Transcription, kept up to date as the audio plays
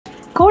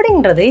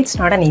கோடிங்கிறது it's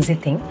not an easy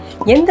thing.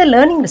 எந்த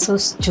learning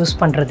resource choose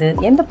பண்ணுறது,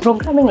 எந்த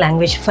ப்ரோக்ராமிங்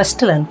லாங்குவேஜ்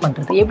ஃபஸ்ட்டு லேர்ன்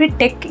பண்ணுறது, எப்படி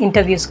டெக்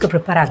இன்டர்வியூஸ்க்கு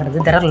ப்ரிப்பேர் ஆகிறது,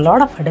 there are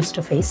lot of hurdles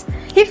to face.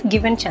 If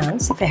given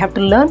chance, if I have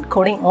to learn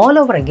coding all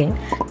over again,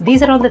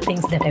 these are all the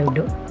things that I would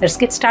do. Let's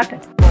get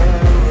started.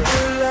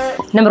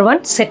 Number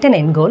 1, set an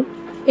end goal.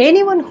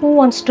 Anyone who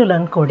wants to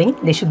learn coding,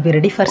 they should be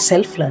ready for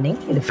self-learning.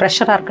 இது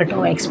ஃப்ரெஷராக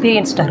இருக்கட்டும்,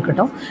 எக்ஸ்பீரியன்ஸ்டாக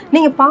இருக்கட்டும்,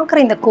 நீங்கள் பார்க்குற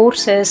இந்த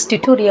courses,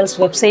 tutorials,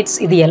 websites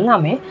இது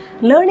எல்லாமே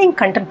learning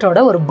கண்டென்ட்டோட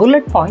ஒரு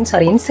bullet points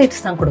R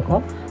insights தான்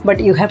கொடுக்கும். But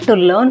you have to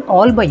learn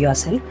all by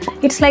yourself.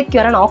 It's like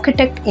you're an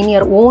architect in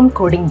your own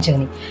coding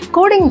journey.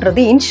 Coding,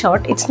 in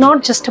short, it's not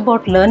just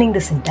about learning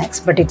the syntax,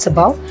 but it's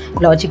about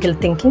logical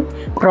thinking,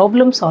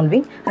 problem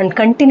solving, and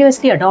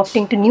continuously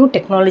adapting to new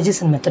technologies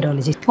and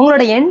methodologies.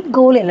 உங்களோட end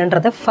goal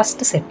என்னன்றதை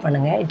first set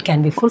பண்ணுங்க. It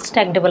can be full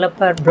stack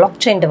developer,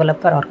 blockchain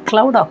developer, or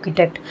cloud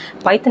architect,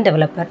 Python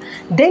developer.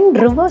 Then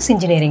reverse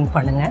engineering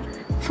பண்ணுங்க.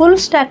 Full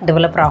stock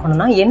developer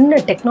ஆகணும்னா என்ன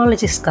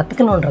technologies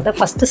கற்றுக்கணுன்றதை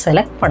first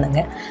select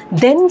பண்ணுங்கள்.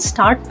 தென்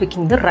start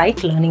picking the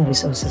right learning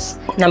resources.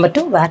 Number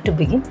 2, where to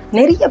begin.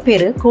 நிறைய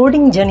பேர்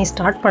coding journey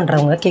start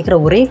பண்ணுறவங்க கேட்குற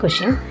ஒரே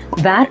question,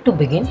 where to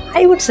begin.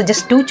 I would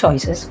suggest 2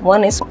 choices.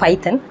 One is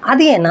பைத்தன்.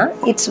 அது ஏன்னா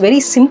it's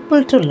very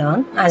simple to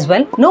learn as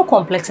well, no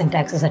complex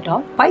சின்டாக்ஸஸ் at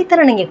all.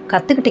 பைத்தனை நீங்கள்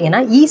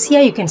கற்றுக்கிட்டிங்கன்னா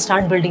ஈஸியாக you can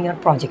start building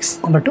your projects.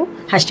 Number 2,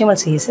 HTML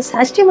CSS.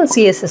 HTML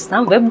CSS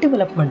தான் web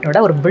டெவலப்மெண்ட்டோட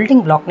ஒரு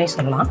building பிளாக்னே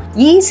சொல்லலாம்.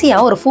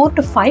 ஈஸியாக ஒரு 4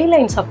 to 5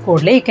 lines of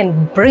code you can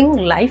bring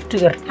life to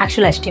your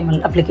actual HTML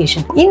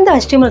application. In the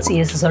HTML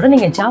CSS oda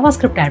neenga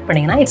JavaScript add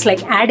பண்ணீங்கன்னா it's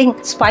like adding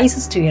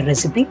spices to your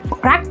recipe.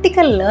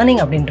 Practical learning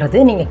அப்படின்றது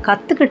நீங்க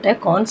கத்துக்கிட்ட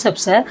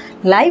கான்செப்ட்ஸை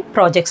live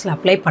ப்ராஜெக்ட்ஸ்ல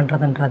apply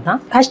பண்றதுன்றது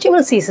தான்.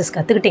 HTML CSS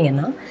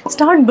கத்துக்கிட்டீங்கன்னா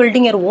start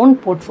building your own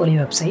portfolio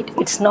website.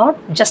 It's not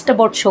just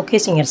about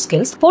showcasing your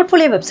skills.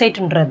 Portfolio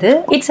websiteன்றது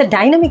it's a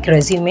dynamic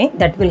resume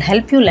that will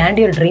help you land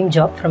your dream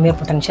job from your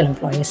potential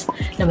employers.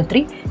 Number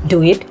 3, do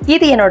it.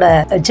 இது என்னோட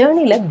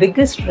ஜர்னில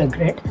biggest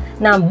regret.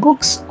 நான்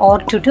books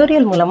R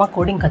tutorial மூலமாக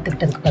coding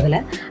கற்றுக்கிட்டதுக்கு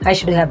பதிலாக I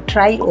should have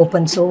try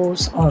open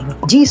source R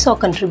ஜிசா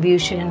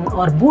contribution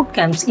R boot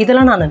camps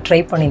இதெல்லாம் நான் try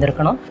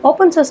பண்ணியிருக்கணும்.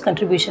 Open source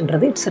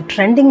கண்ட்ரிபியூஷன்றது it's a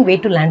trending way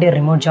to land your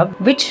remote job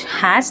which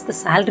has the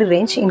salary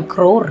range in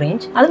crore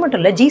range. அது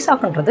மட்டும் இல்லை,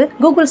 ஜிசாக்ன்றது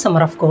Google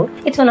summer of code.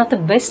 It's one of the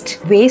best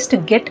ways to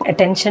get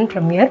attention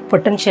from your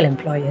potential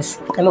employers.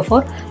 Number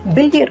 4,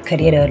 build your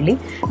career early.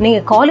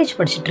 நீங்கள் college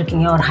படிச்சுட்டு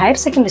இருக்கீங்க ஒரு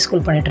higher secondary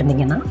school பண்ணிட்டு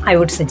இருந்தீங்கன்னா I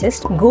would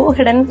suggest go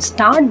head and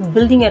start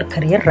building your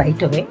career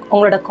right away.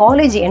 உங்களோட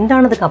college end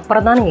ஆனதுக்கு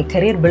அப்புறம் தான் நீங்கள்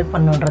கரியர் பில்ட்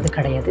பண்ணுன்றது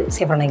கிடையாது.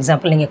 சே ஃபார்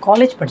எக்ஸாம்பிள், நீங்கள்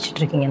காலேஜ் படிச்சுட்டு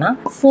இருக்கீங்கன்னா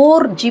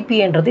 4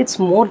 GPAன்றது இட்ஸ்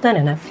மோர் தேன்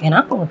எனஃப். ஏன்னா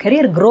உங்கள்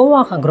கரியர் க்ரோ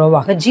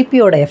ஆக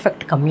ஜிபியோட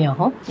எஃபெக்ட்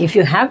கம்மியாகும். If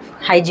you have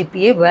high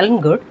GPA, well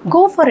and good,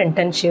 go for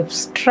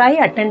internships, try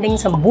attending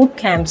some boot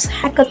camps,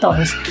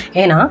 hackathons.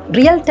 ஏன்னா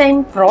real time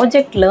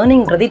project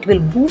லேர்னிங்கிறது it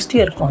will boost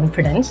your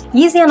confidence.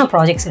 ஈஸியான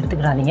projects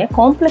எடுத்துக்கிறாதீங்க,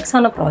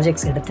 காம்ப்ளெக்ஸான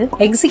projects எடுத்து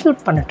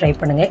execute பண்ண try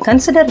பண்ணுங்க.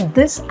 Consider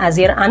this as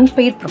your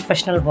unpaid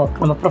professional work.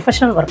 நம்ம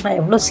professional ஒர்க்னா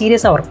எவ்வளோ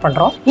சீரியஸாக work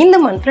பண்ணுறோம், இந்த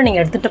மந்த்தில்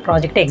நீங்கள் எடுத்துகிட்ட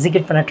ப்ராஜெக்டை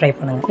எக்ஸிக்யூட் பண்ண ட்ரை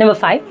பண்ணுங்கள். Number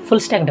 5,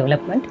 full stock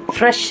development.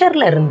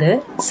 ஃப்ரெஷரில் இருந்து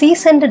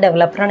சீசன்டு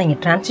டெவலப்பராக நீங்கள்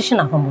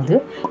ட்ரான்சிஷன் ஆகும்போது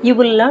you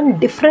will learn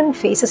different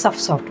faces of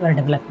software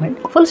development.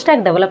 Full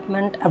stock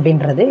development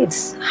அப்படின்றது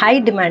it's high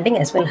demanding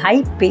as well high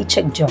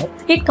paycheck job.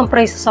 It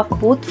comprises of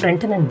both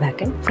front end and back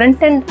end. Front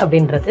end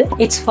அப்படின்றது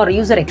it's for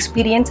user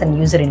experience and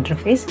user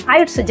interface. I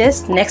would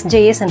suggest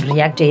Next.js and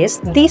React.js.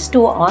 These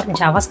two are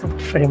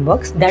JavaScript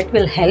frameworks that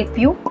will help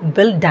you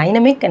build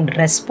dynamic and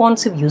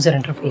responsive user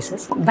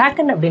interfaces.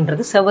 Backend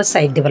அப்படின்றது server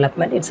side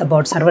development. It's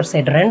about server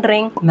side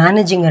rendering,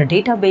 managing a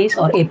database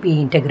or API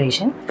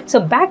integration. So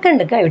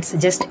backend-க்கு I would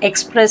suggest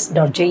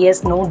Express.js,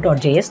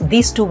 Node.js.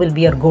 These two will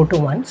be your go-to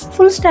ones.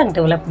 Full stack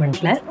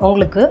developmentல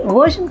உங்களுக்கு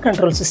version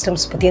control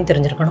systems பத்தியும்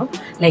தெரிஞ்சிருக்கணும்,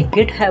 like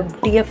GitHub,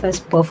 TFS,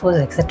 Perforce,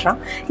 etc.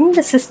 இந்த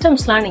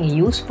சிஸ்டம்ஸ்லாம் நீங்கள்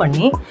use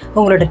பண்ணி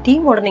உங்களோட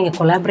டீமோட நீங்கள்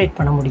collaborate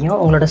பண்ண முடியும்.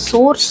 உங்களோட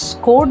சோர்ஸ்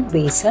கோட்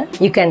பேஸை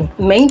you can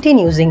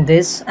maintain using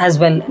this as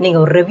well.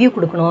 நீங்கள் ஒரு ரிவ்யூ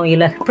கொடுக்கணும்,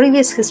 இல்லை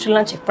ப்ரீவியஸ்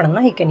ஹிஸ்ட்ரிலாம் செக்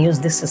பண்ணணும்னா you can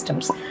use this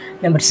systems.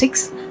 Number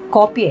 6,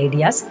 copy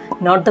ideas,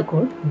 not the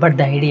code but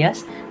the ideas.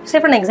 Say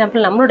for an example,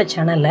 நம்மளோட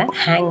சேனலில்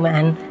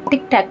ஹேங்மேன்,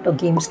 டிக்-டாக்-டோ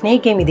கேம்,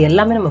 ஸ்னேக் கேம் இது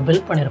எல்லாமே நம்ம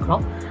பில்ட்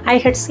பண்ணியிருக்கிறோம். I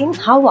had seen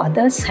how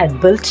others had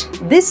built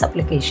these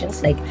applications,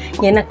 like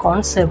என்ன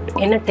concept,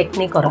 என்ன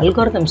technique ஒரு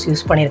algorithms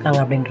use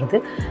பண்ணியிருக்காங்க அப்படின்றது.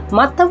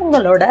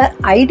 மற்றவங்களோட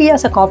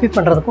ஐடியாஸை காப்பி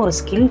பண்ணுறதுக்கும் ஒரு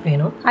ஸ்கில்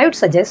வேணும். I would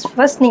suggest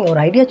ஃபர்ஸ்ட் நீங்கள்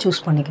ஒரு ஐடியா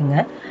சூஸ் பண்ணிக்கோங்க,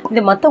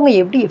 இந்த மற்றவங்க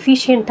எப்படி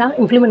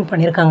எஃபிஷியண்ட்டாக இம்ப்ளிமெண்ட்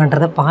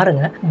பண்ணியிருக்காங்கன்றதை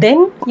பாருங்கள்.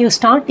 Then you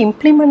start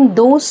implement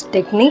those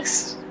techniques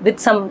with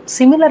some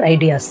similar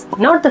ideas,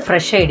 not the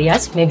fresh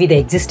ideas, maybe the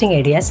existing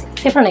ideas.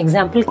 Say for an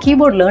example,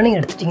 keyboard learning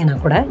எடுத்துட்டீங்கன்னா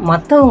கூட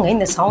மற்றவங்க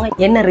இந்த சாங்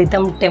என்ன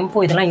ரிதம்,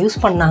 டெம்போ இதெல்லாம் யூஸ்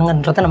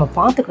பண்ணாங்கன்றதை நம்ம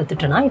பார்த்து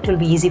கற்றுட்டோன்னா it will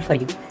be easy for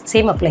you.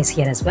 Same applies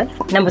here as well.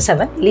 Number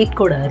 7,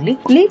 Leetcode Early.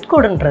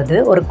 Leetcodeன்றது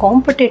ஒரு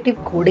competitive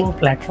coding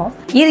platform.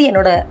 இது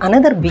என்னோட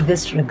another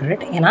biggest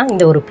regret. ஏன்னா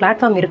இந்த ஒரு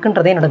பிளாட்ஃபார்ம்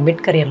இருக்குன்றதே என்னோட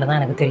மிட் கரியரில் தான்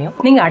எனக்கு தெரியும்.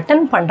 நீங்கள்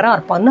அட்டன் பண்ணுற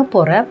ஆர் பண்ண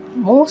போகிற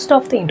most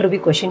of the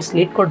interview questions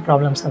Leetcode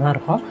ப்ராப்ளம்ஸாக தான்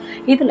இருக்கும்.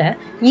 இதில்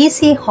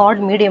easy,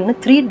 heart, மீடியம்னு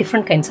 3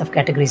 different kinds of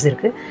categories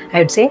இருக்குது. I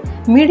would say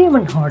medium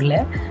and hardல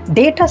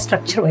data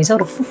structure வைஸாக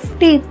ஒரு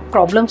 50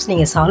 ப்ராப்ளம்ஸ்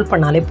நீங்கள் சால்வ்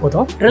பண்ணாலே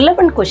போதும்.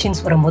 ரிலவெண்ட்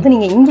கொஷின்ஸ் வரும்போது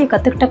நீங்கள் இங்கே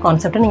கற்றுக்கிட்ட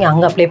கான்செப்டை நீங்கள்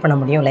அங்கே அப்ளை பண்ண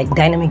முடியும். Like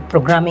dynamic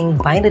programming,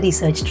 binary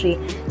search tree,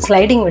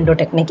 sliding window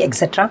technique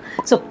etcetera.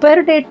 So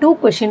per day 2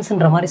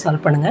 கொஷின்ஸ்ன்ற மாதிரி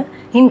சால்வ் பண்ணுங்கள்.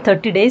 In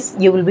 30 days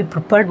you will be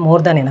prepared more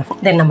than enough.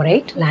 Then number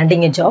 8,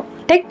 landing a job.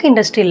 Tech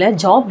இண்டஸ்ட்ரியில்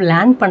ஜாப்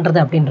லேண்ட் பண்ணுறது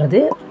அப்படின்றது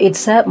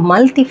it's a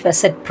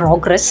மல்டிஃபெசட்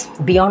progress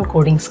beyond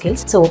coding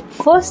skills. So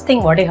first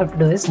thing what you have to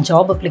two is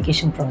job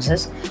application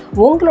process.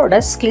 உங்களோட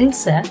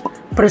ஸ்கில்ஸை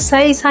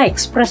ப்ரிசைஸாக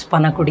express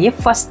பண்ணக்கூடிய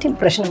first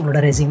impression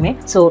உங்களோட resume.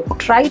 So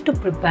try to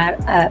prepare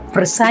a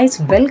precise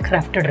well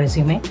crafted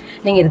resume.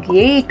 நீங்கள் இதுக்கு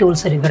AI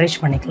டூல்ஸை ரிவரேஜ்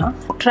பண்ணிக்கலாம்.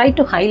 Try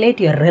to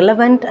highlight your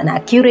relevant and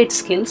accurate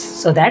skills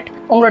so that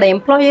உங்களோட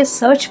employers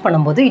search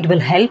பண்ணும்போது it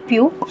will help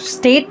you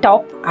stay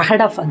top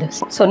ahead of others.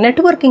 So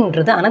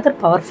நெட்வொர்க்கிங்கிறது another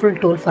powerful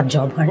tool for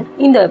job hunt.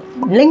 இந்த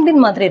LinkedIn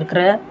மாதிரி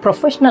இருக்கிற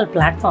professional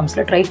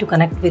பிளாட்ஃபார்ம்ஸில் try to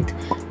connect with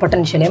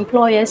potential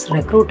employers,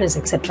 recruiters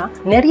etcetera.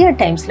 நிறைய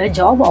டைம்ஸில்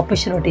job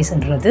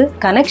ஆப்பர்ச்சுனிட்டிஸ்ன்றது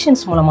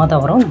connections மூலமாக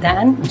தான் வரும்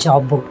தேன்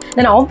job board.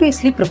 Then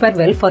obviously prepare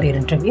well for your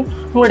interview.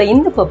 உங்களோட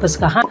இந்த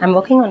பர்பஸ்க்காக I'm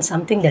working on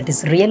something that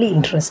is really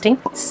interesting.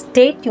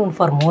 Stay tune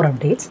for more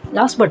updates.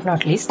 Last but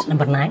not least,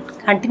 number 9,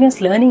 continuous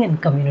learning and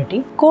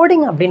community.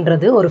 Coding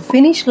அப்படின்றது ஒரு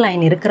finish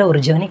line இருக்கிற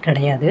ஒரு journey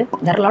கிடையாது.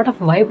 There are lot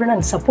of vibrant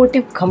and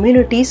supportive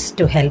communities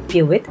to help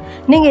you with.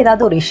 நீங்கள்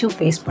ஏதாவது ஒரு issue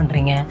face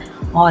பண்ணுறீங்க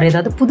R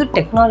ஏதாவது புது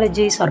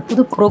டெக்னாலஜிஸ் ஆர்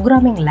புது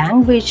ப்ரோக்ராமிங்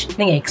லாங்குவேஜ்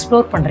நீங்கள்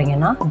எக்ஸ்ப்ளோர்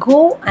பண்ணுறீங்கன்னா go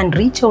and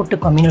reach out to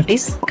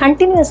communities.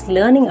 Continuous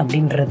learning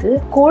அப்படின்றது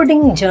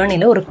கோடிங்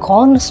ஜேர்னியில் ஒரு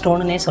கார்னர்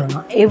ஸ்டோனுன்னே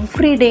சொல்லலாம்.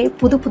 எவ்ரிடே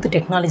புது புது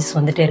டெக்னாலஜிஸ்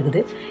வந்துகிட்டே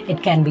இருக்குது.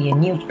 It can be a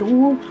new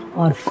tool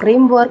R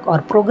frame work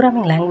or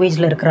programming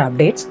லாங்குவேஜில் இருக்கிற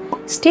அப்டேட்ஸ்.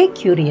 ஸ்டே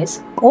கியூரியஸ்,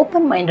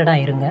 ஓப்பன்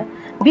மைண்டடாக இருங்க.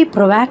 Be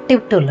proactive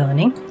to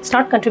learning.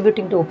 Start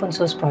contributing to open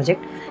source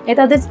project.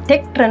 ஏதாவது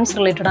டெக் ட்ரெண்ட்ஸ்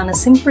ரிலேட்டடான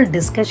சிம்பிள்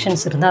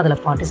டிஸ்கஷன்ஸ் இருந்தால்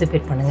அதில்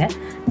பார்ட்டிசிபேட் பண்ணுங்கள்.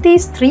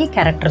 These 3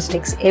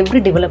 characteristics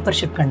every developer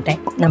should contain.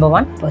 Number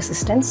 1,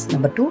 persistence.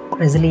 Number 2,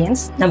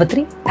 resilience. Number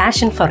 3,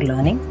 passion for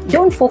learning.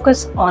 Don't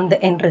focus on the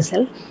end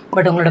result,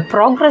 but உங்களோட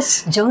progress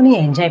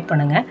ஜேர்னியை enjoy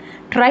பண்ணுங்கள்.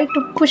 Try to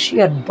push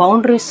your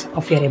boundaries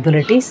of your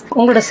abilities.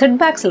 உங்களோட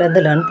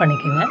செட்பேக்ஸ்லேருந்து learn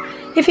பண்ணிக்கோங்க.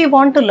 If you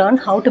want to learn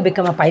how to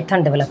become a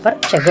Python developer,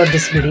 check out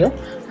this video.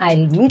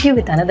 I'll meet you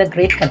with another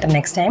great content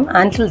next time.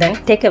 Until then,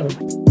 take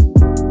care.